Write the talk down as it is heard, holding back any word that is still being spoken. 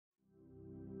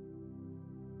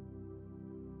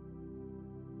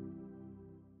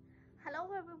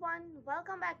everyone,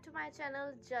 welcome back to my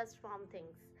channel Just From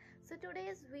Things. So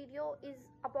today's video is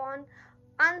upon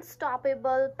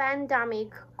unstoppable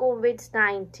pandemic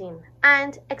COVID-19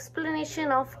 and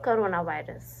explanation of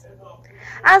coronavirus.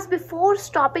 As before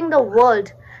stopping the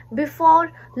world,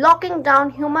 before locking down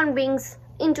human beings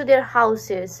into their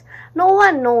houses, no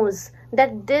one knows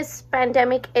that this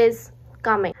pandemic is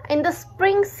coming. In the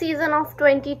spring season of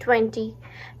 2020,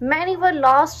 many were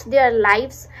lost their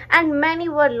lives and many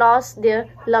were lost their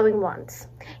loving ones.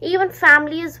 Even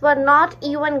families were not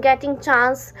even getting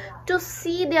chance to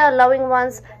see their loving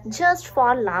ones just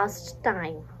for last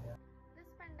time. This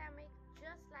pandemic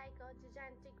just like a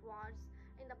gigantic wars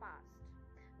in the past.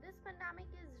 This pandemic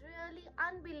is really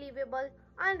unbelievable,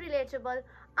 unrelatable,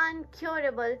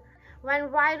 uncurable. When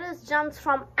virus jumps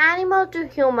from animal to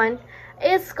human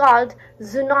is called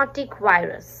zoonotic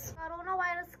virus.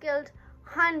 Coronavirus killed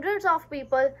hundreds of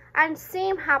people and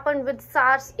same happened with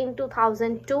SARS in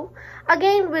 2002,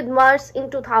 again with MERS in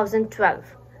 2012.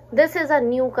 This is a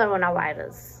new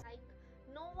coronavirus.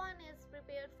 No one is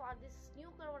prepared for this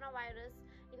new coronavirus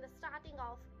in the starting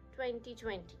of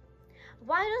 2020.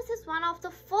 Virus is one of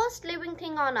the first living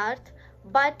thing on earth,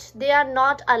 but they are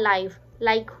not alive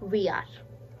like we are.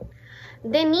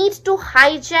 They need to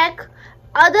hijack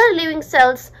other living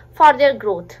cells for their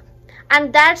growth,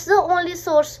 and that's the only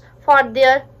source for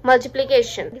their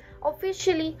multiplication.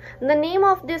 Officially, the name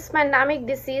of this pandemic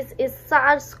disease is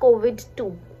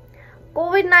SARS-CoV-2.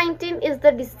 COVID-19 is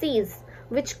the disease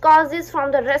which causes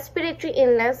from the respiratory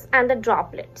illness and the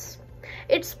droplets.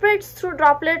 It spreads through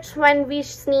droplets when we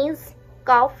sneeze,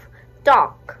 cough,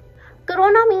 talk.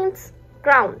 Corona means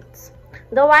crowns.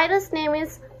 The virus name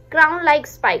is crown-like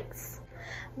spikes.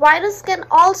 Virus can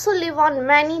also live on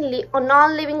many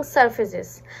non-living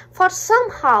surfaces. For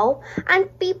somehow, and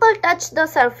people touch the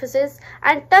surfaces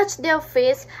and touch their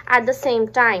face at the same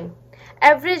time.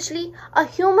 Averagely, a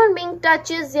human being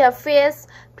touches their face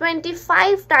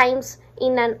 25 times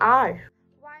in an hour.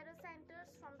 Virus enters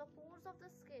from the pores of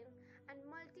the skin and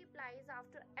multiplies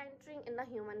after entering in the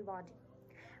human body,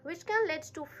 which can lead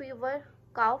to fever,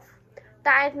 cough,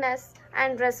 tiredness,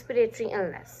 and respiratory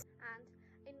illness.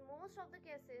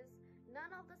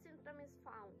 None of the symptom is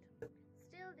found.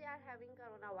 Still they are having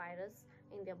coronavirus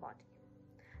in their body.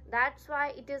 That's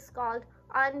why it is called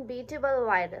unbeatable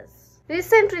virus.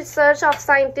 Recent research of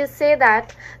scientists say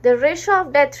that the ratio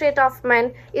of death rate of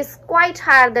men is quite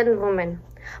higher than women.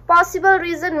 Possible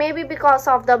reason may be because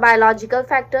of the biological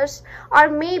factors, or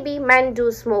maybe men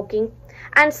do smoking,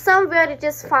 and somewhere it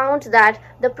is found that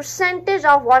the percentage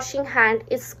of washing hand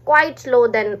is quite low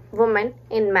than women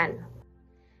in men.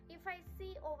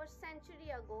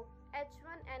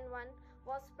 H1N1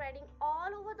 was spreading all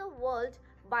over the world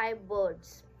by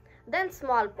birds. Then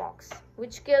smallpox,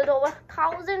 which killed over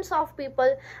thousands of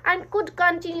people and could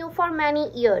continue for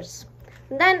many years.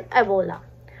 Then Ebola,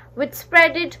 which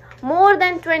spreaded more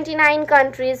than 29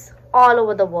 countries all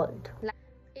over the world.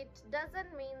 It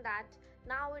doesn't mean that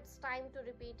now it's time to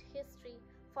repeat history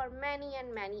for many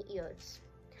and many years.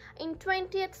 In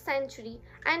 20th century,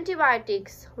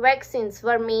 antibiotics, vaccines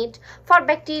were made for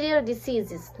bacterial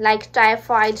diseases like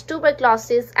typhoid,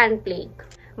 tuberculosis and plague.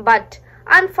 But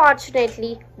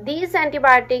unfortunately, these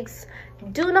antibiotics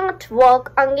do not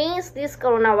work against this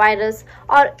coronavirus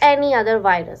or any other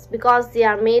virus because they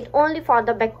are made only for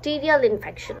the bacterial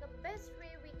infection. The best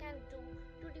way we can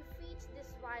do to defeat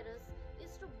this virus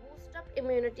is to boost up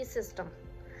immunity system.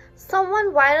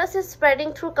 Someone virus is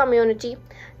spreading through community,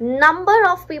 number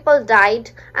of people died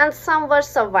and some were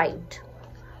survived.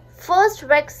 First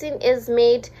vaccine is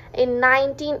made in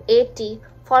 1980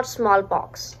 for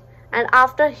smallpox, and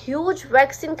after huge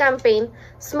vaccine campaign,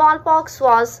 smallpox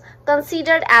was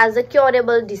considered as a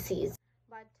curable disease.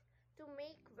 But to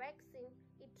make vaccine,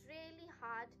 it's really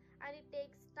hard and it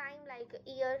takes time like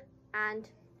a year and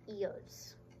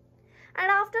years. And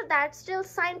after that, still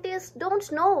scientists don't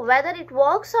know whether it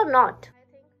works or not. I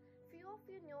think few of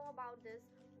you know about this.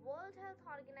 World Health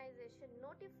Organization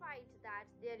notified that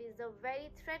there is a very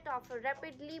threat of a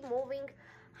rapidly moving,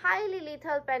 highly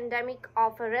lethal pandemic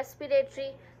of a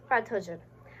respiratory pathogen,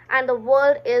 and the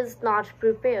world is not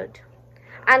prepared.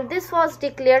 And this was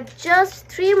declared just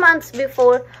 3 months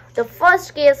before the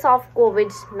first case of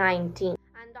COVID-19.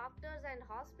 And doctors and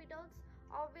hospitals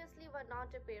obviously were not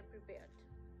prepared.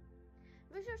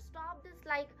 We should stop this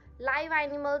like live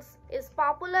animals is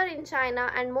popular in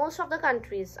China and most of the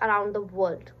countries around the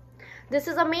world. This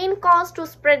is a main cause to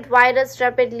spread virus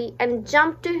rapidly and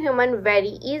jump to human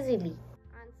very easily.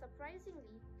 And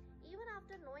surprisingly, even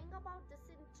after knowing about this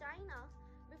in China,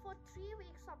 before 3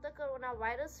 weeks of the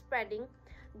coronavirus spreading,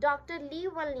 Dr. Li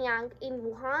Wenliang in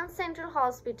Wuhan Central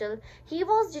Hospital, he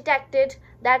was detected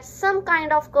that some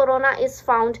kind of corona is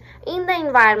found in the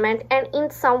environment and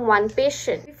in some one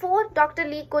patient. Before Dr.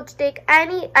 Li could take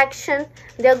any action,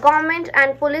 their government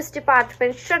and police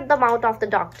department shut the mouth of the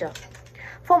doctor.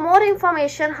 For more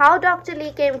information how Dr.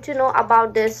 Li came to know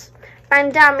about this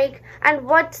pandemic and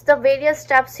what the various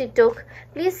steps he took,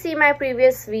 please see my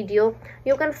previous video.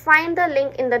 You can find the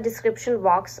link in the description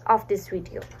box of this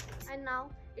video. And now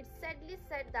it's sadly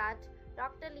said that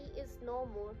Dr. Li is no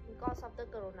more because of the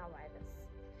coronavirus.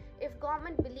 If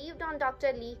government believed on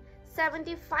Dr. Li,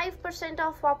 75%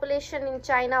 of population in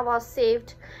China was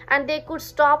saved and they could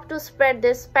stop to spread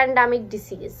this pandemic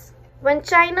disease. When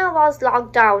China was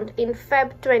locked down in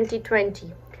Feb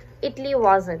 2020, Italy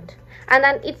wasn't, and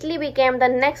then Italy became the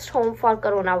next home for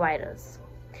coronavirus.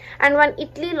 And when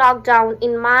Italy locked down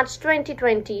in March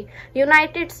 2020,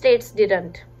 United States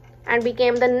didn't, and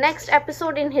became the next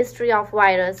episode in history of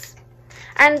virus.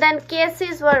 And then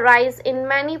cases were rise in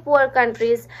many poor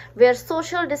countries where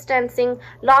social distancing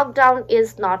lockdown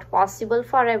is not possible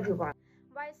for everyone.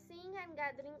 By seeing and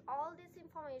gathering all this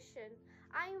information,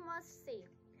 I must say,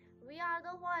 we are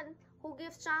the one who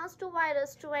gives chance to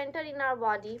virus to enter in our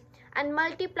body and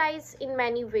multiplies in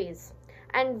many ways.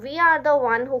 And we are the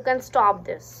one who can stop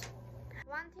this.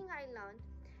 One thing I learned,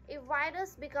 if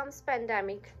virus becomes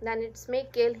pandemic, then it may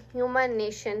kill human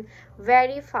nation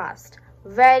very fast.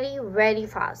 Very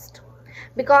fast.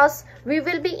 Because we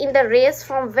will be in the race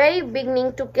from very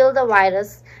beginning to kill the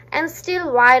virus, and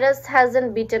still virus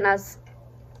hasn't beaten us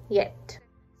yet.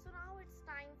 So now it's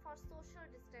time for social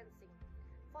distancing,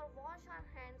 for wash our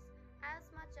hands as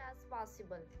much as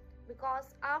possible,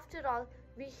 because after all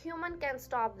we human can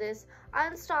stop this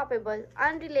unstoppable,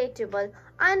 unrelatable,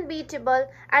 unbeatable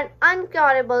and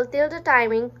uncurable till the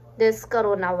timing this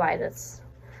coronavirus.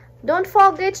 Don't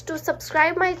forget to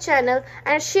subscribe my channel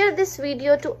and share this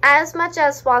video to as much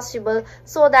as possible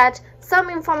so that some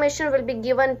information will be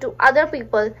given to other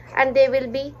people and they will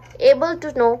be able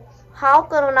to know how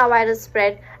coronavirus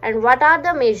spread and what are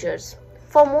the measures.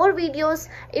 For more videos,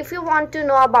 if you want to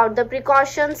know about the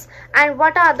precautions and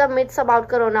what are the myths about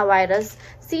coronavirus,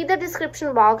 see the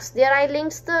description box. There I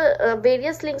linked the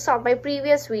various links of my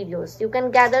previous videos. You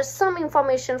can gather some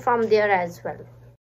information from there as well.